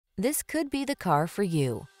This could be the car for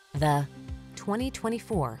you. The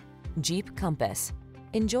 2024 Jeep Compass.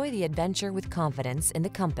 Enjoy the adventure with confidence in the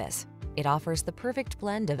Compass. It offers the perfect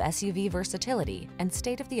blend of SUV versatility and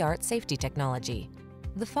state-of-the-art safety technology.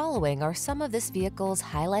 The following are some of this vehicle's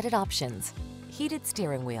highlighted options: heated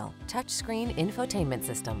steering wheel, touchscreen infotainment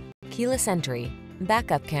system, keyless entry,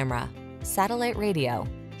 backup camera, satellite radio,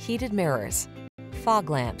 heated mirrors,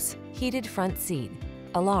 fog lamps, heated front seat,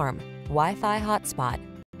 alarm, Wi-Fi hotspot.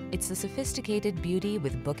 It's the sophisticated beauty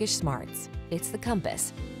with bookish smarts. It's the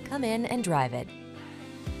Compass. Come in and drive it.